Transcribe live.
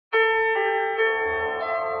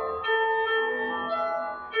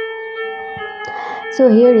So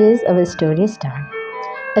here is our story start.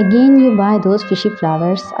 Again, you buy those fishy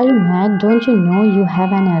flowers. Are you mad? Don't you know you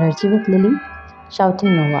have an allergy with Lily? Shouted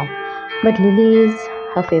Noah. But Lily is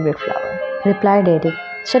her favorite flower, replied Eric.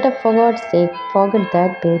 Shut up, for God's sake. Forget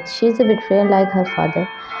that bitch. She's a betrayer like her father.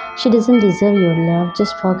 She doesn't deserve your love.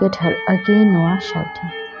 Just forget her. Again, Noah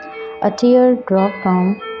shouted. A tear dropped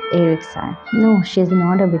from Eric's eye. No, she's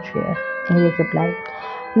not a betrayer, Eric replied.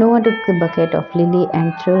 Noah took the bucket of Lily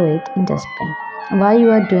and threw it in dustbin. Why you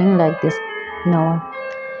are doing like this, Noah?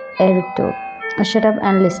 Eric told. Shut up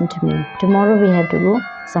and listen to me. Tomorrow we have to go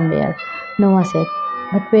somewhere, Noah said.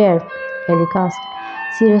 But where? Eric asked.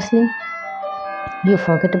 Seriously? You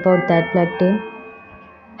forget about that black day?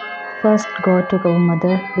 First, God took our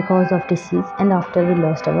mother because of disease, and after we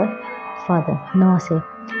lost our father, Noah said.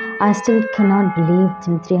 I still cannot believe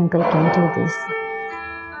Dimitri uncle can do this.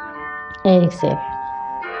 Eric said.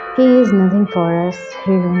 He is nothing for us.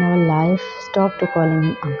 He ruined our life. Stop to calling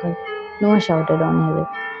him uncle. Noah shouted on Eric.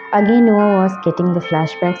 Again, Noah was getting the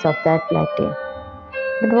flashbacks of that black day.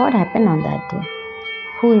 But what happened on that day?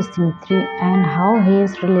 Who is Dimitri and how he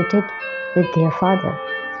is related with their father?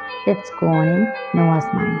 Let's go on in Noah's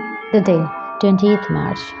mind. The day, 20th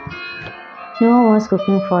March. Noah was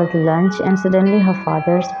cooking for the lunch and suddenly her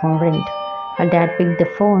father's phone rang. Her dad picked the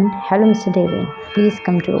phone. Hello, Mr. David. Please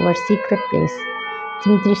come to our secret place.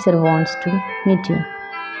 Dimitri sir wants to meet you.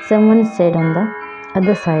 Someone said on the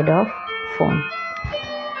other side of phone.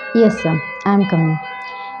 Yes, sir. I am coming.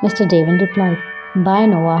 Mr. David replied. Bye,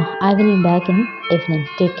 Noah. I will be back in evening.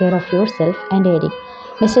 Take care of yourself and Eric.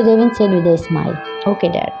 Mr. David said with a smile. Okay,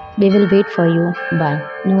 Dad. We will wait for you. Bye.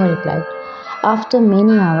 Noah replied. After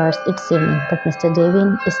many hours, it's evening, but Mr.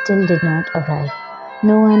 David still did not arrive.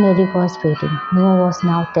 Noah and Eric was waiting. Noah was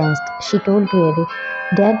now tensed. She told to Eric,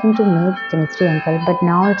 Dad went to meet Dimitri uncle, but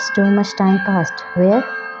now it's too much time passed. Where?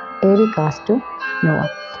 Eric asked to Noah.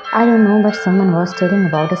 I don't know, but someone was telling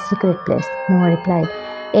about a secret place. Noah replied.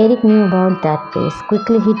 Eric knew about that place.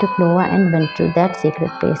 Quickly he took Noah and went to that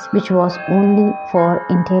secret place, which was only for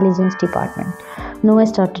intelligence department. Noah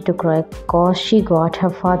started to cry because she got her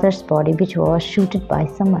father's body, which was shooted by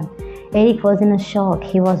someone. Eric was in a shock.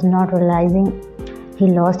 He was not realizing he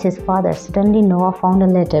lost his father. Suddenly Noah found a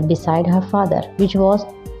letter beside her father, which was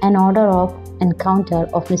an order of encounter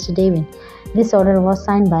of Mr. David. This order was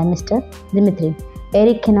signed by Mr. Dimitri.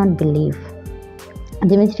 Eric cannot believe.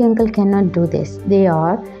 Dimitri uncle cannot do this. They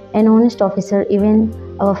are an honest officer. Even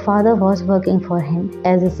our father was working for him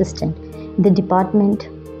as assistant. The department.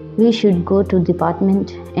 We should go to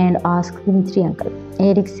department and ask Dimitri uncle.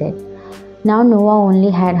 Eric said. Now Noah only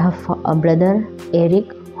had her brother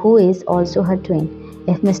Eric, who is also her twin.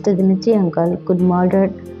 If Mr. Dimitri uncle could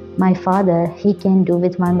murder my father, he can do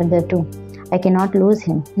with my mother too. I cannot lose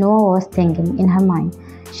him. Noah was thinking in her mind.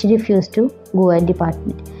 She refused to go at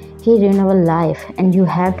department. He ruined our life and you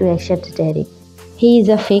have to accept it, Eric. He is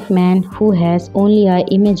a fake man who has only an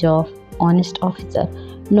image of honest officer,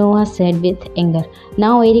 Noah said with anger.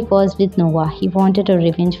 Now Eric was with Noah. He wanted a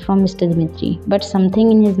revenge from Mr. Dimitri, but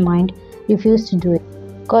something in his mind refused to do it.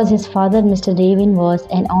 Because his father, Mr. David, was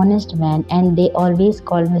an honest man and they always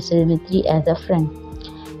called Mr. Dimitri as a friend.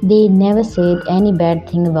 They never said any bad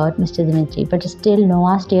thing about Mr. Dimitri, but still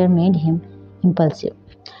Noah's tear made him impulsive.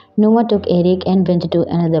 Noah took Eric and went to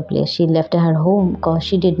another place. She left her home because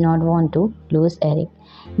she did not want to lose Eric.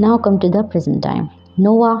 Now come to the present time.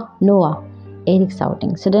 Noah, Noah, Eric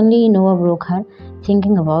shouting. Suddenly Noah broke her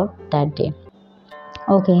thinking about that day.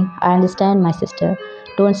 Okay, I understand, my sister.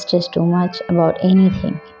 Don't stress too much about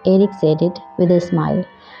anything. Eric said it with a smile.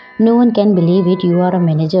 No one can believe it. You are a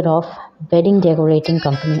manager of wedding decorating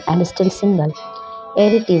company and still single.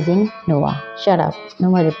 Eric teasing Noah. Shut up,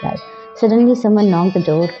 Noah replied. Suddenly someone knocked the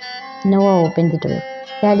door. Noah opened the door.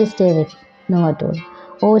 That is David, Noah told.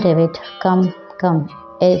 Oh David, come,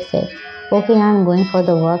 Eric said. Okay, I am going for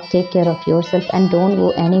the work. Take care of yourself and don't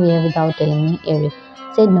go anywhere without telling me, Eric,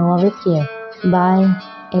 said Noah with care. Bye,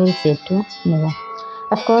 Eric said to Noah.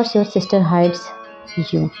 Of course your sister hides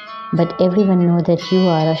you, but everyone knows that you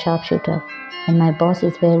are a sharpshooter and my boss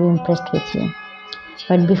is very impressed with you.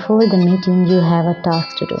 But before the meeting you have a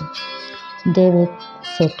task to do, David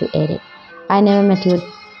said to Eric. I never met your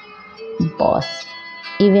boss.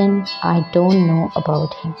 Even I don't know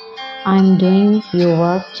about him. I am doing your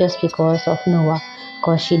work just because of Noah,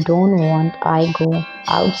 because she don't want I go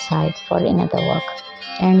outside for another work.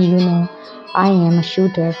 And you know, I am a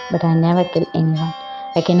shooter, but I never kill anyone.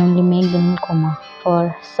 I can only make them in coma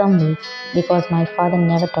for some weeks because my father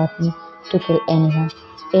never taught me to kill anyone.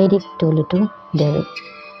 Eric told it to David.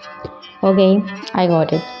 Okay, I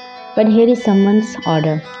got it. But here is someone's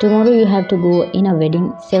order. Tomorrow you have to go in a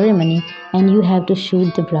wedding ceremony and you have to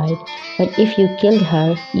shoot the bride. But if you killed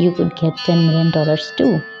her, you could get $10 million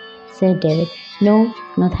too, said David. No,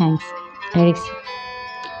 no thanks, Eric said.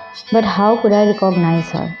 But how could I recognize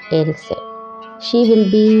her? Eric said. She will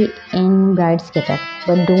be in bride's getup,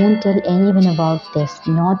 but don't tell anyone about this,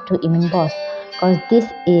 not to even boss, cause this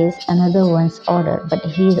is another one's order, but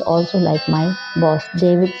he is also like my boss,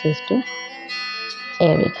 David says to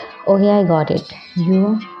Eric. Okay, I got it.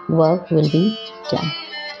 Your work will be done.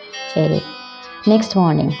 Eric. Next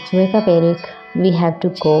morning, wake up, Eric. We have to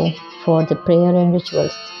go for the prayer and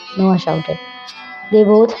rituals, Noah shouted. They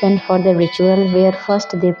both went for the ritual where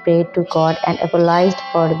first they prayed to God and apologized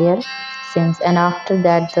for their sins, and after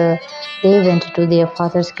that they went to their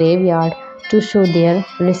father's graveyard to show their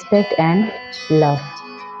respect and love.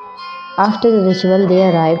 After the ritual, they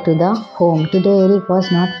arrived to the home. Today, Eric was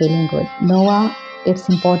not feeling good. Noah, it's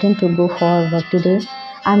important to go for work today.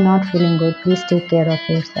 I'm not feeling good. Please take care of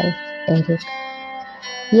yourself, Eric.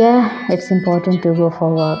 Yeah, it's important to go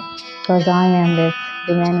for work because I am with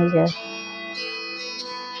the manager.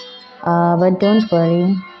 But don't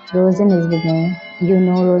worry, Rosen is with me. You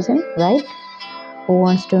know Rosen, right? Who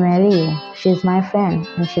wants to marry you? She's my friend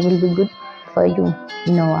and she will be good for you,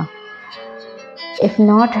 Noah. If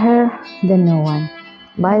not her, then no one.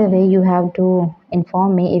 By the way, you have to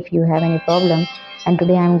inform me if you have any problem. And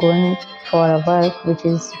today I'm going for a work which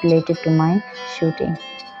is related to my shooting.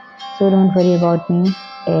 So don't worry about me,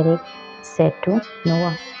 Eric said to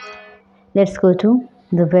Noah. Let's go to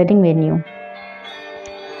the wedding venue.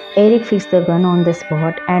 Eric fixed the gun on the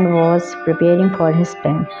spot and was preparing for his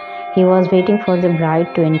plan. He was waiting for the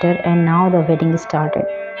bride to enter and now the wedding started.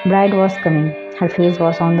 Bride was coming. Her face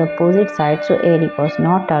was on the opposite side, so Eric was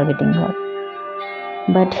not targeting her.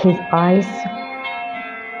 But his eyes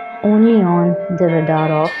only on the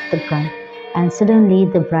radar of the gun, and suddenly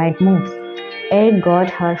the bride moves. Eric got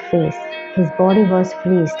her face. His body was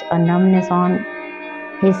freezed. A numbness on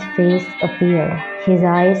his face appeared. His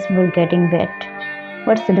eyes were getting wet.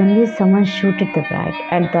 But suddenly someone shot at the bride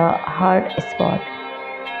at the hard spot.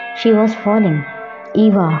 She was falling.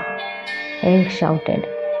 Eva, Eric shouted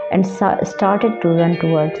and started to run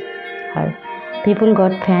towards her. People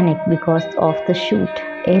got panicked because of the shoot.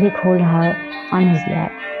 Eric held her on his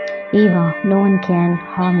lap. Eva, no one can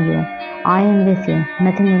harm you. I am with you.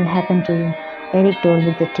 Nothing will happen to you, Eric told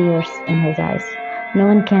with the tears in his eyes. No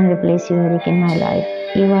one can replace you, Eric, in my life.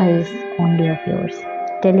 Eva is only of yours.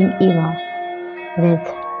 Telling Eva with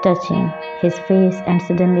touching his face, and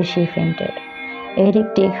suddenly she fainted.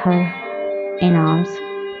 Eric took her in arms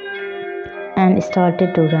and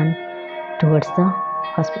started to run towards the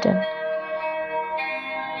hospital.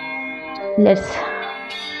 Let's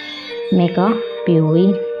make a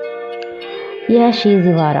POV. Yeah, she is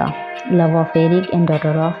Ivara, love of Eric and daughter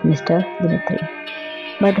of Mr. Dimitri.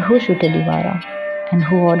 But who shooted Ivara and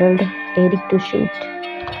who ordered Eric to shoot?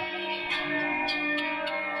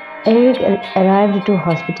 Eric arrived to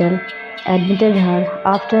hospital, admitted her.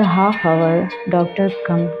 After half hour, doctor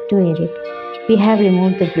come to Eric. We have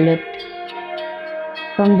removed the blood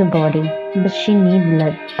from the body, but she need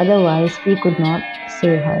blood. Otherwise, we could not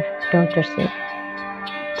save her, doctor said.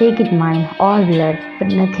 Take it mine, all blood, but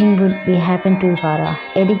nothing would be happen to Ivara,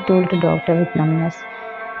 Eric told the doctor with numbness.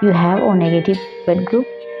 You have O negative blood group?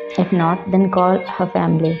 If not, then call her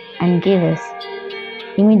family and give us.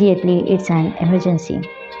 Immediately, it's an emergency.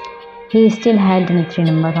 He still had Dimitri's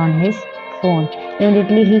number on his phone.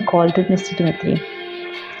 Immediately he called to Mr. Dimitri.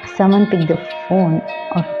 Someone picked the phone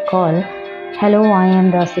or call. Hello, I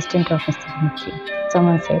am the assistant of Mr. Dimitri.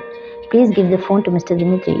 Someone said. Please give the phone to Mr.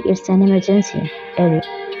 Dimitri. It's an emergency. Eric.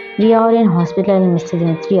 We are in hospital and Mr.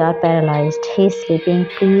 Dimitri are paralyzed. He is sleeping.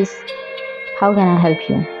 Please. How can I help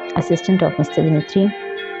you? Assistant of Mr. Dimitri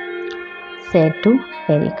said to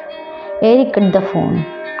Eric. Eric cut the phone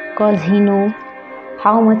because he knew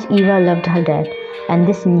how much Eva loved her dad, and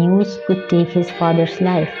this news could take his father's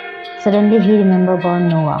life. Suddenly he remembered about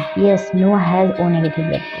Noah. Yes, Noah has O negative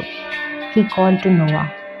blood group. He called to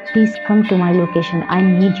Noah. Please come to my location. I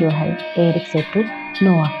need your help, Eric said to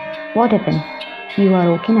Noah. What happened? You are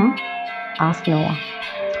okay now? Asked Noah.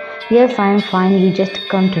 Yes, I am fine. We just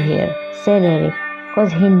come to here, said Eric,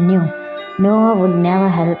 because he knew Noah would never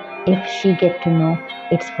help if she get to know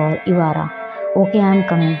it's for Ivara. Okay, I am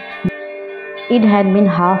coming. It had been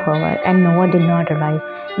half hour and Noah did not arrive.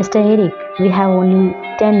 Mr. Eric, we have only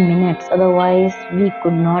 10 minutes, otherwise we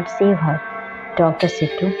could not save her, doctor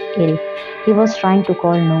said to Eric. He was trying to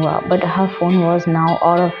call Noah, but her phone was now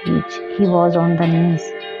out of reach. He was on the knees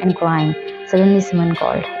and crying. Suddenly someone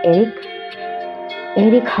called. Eric?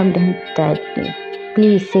 Eric hugged him tightly.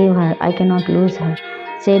 Please save her, I cannot lose her,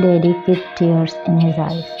 said Eric with tears in his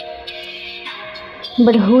eyes.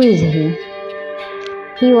 But who is he?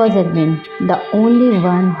 He was Edwin, the only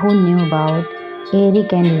one who knew about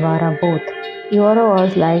Eric and Ivara both. Ivara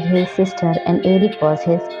was like his sister and Eric was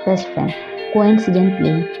his best friend.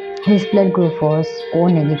 Coincidentally, his blood group was O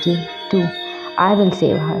negative too. I will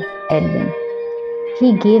save her, Edwin.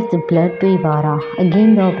 He gave the blood to Ivara.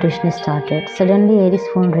 Again the operation started. Suddenly Eric's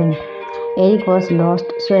phone rang. Eric was lost,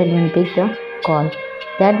 so Edwin picked the call.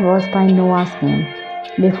 That was by Noah's name.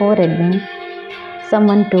 Before Edwin,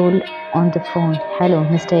 someone told on the phone, "Hello,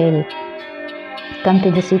 Mr. Eric. Come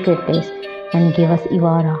to the secret place and give us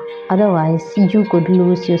Ivara. Otherwise, you could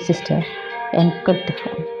lose your sister," and cut the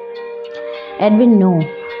phone. Edwin knew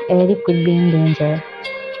Eric could be in danger,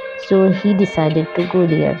 so he decided to go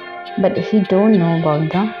there. But he don't know about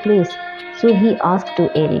the place, so he asked to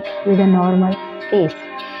Eric with a normal face.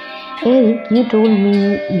 "Eric, you told me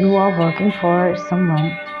you are working for someone,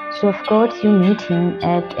 so of course you meet him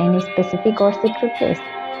at any specific or secret place."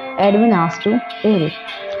 Edwin asked to Eric.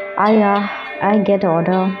 I get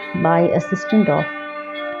order by assistant of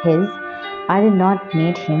his. I did not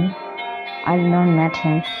meet him. I did not met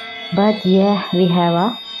him, but yeah, we have a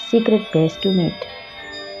secret place to meet.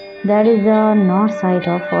 That is the north side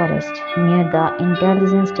of forest, near the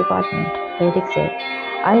intelligence department, Eric said.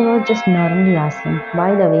 I was just normally asking. By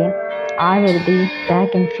the way, I will be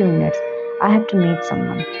back in few minutes. I have to meet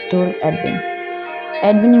someone, told Edwin.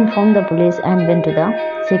 Edwin informed the police and went to the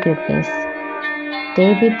secret place.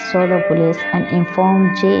 David saw the police and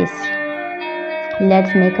informed Jace.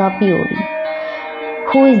 Let's make a POV.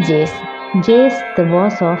 Who is Jace? Jace, the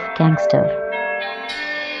boss of gangster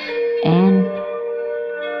and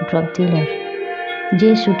drug dealer.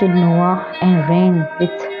 Jay shooted Noah and ran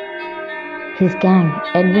with his gang.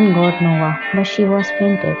 Edwin got Noah, but she was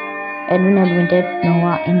fainted. Edwin admitted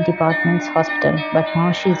Noah in department's hospital, but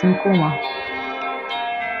now she's in coma.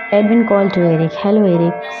 Edwin called to Eric. Hello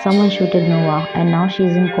Eric, someone shooted Noah and now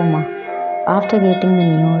she's in coma. After getting the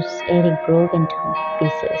news, Eric broke into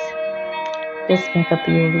pieces. Let's make a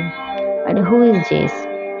POV. But who is Jace?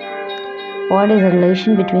 What is the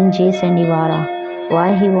relation between Jace and Ivara? Why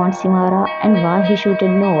he wants Ivara and why he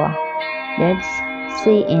shooted Noah? Let's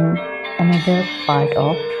see in another part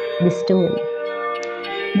of the story.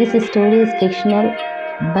 This story is fictional,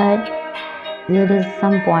 but there is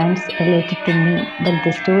some points related to me, but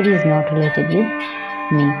the story is not related with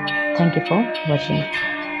me. Thank you for watching.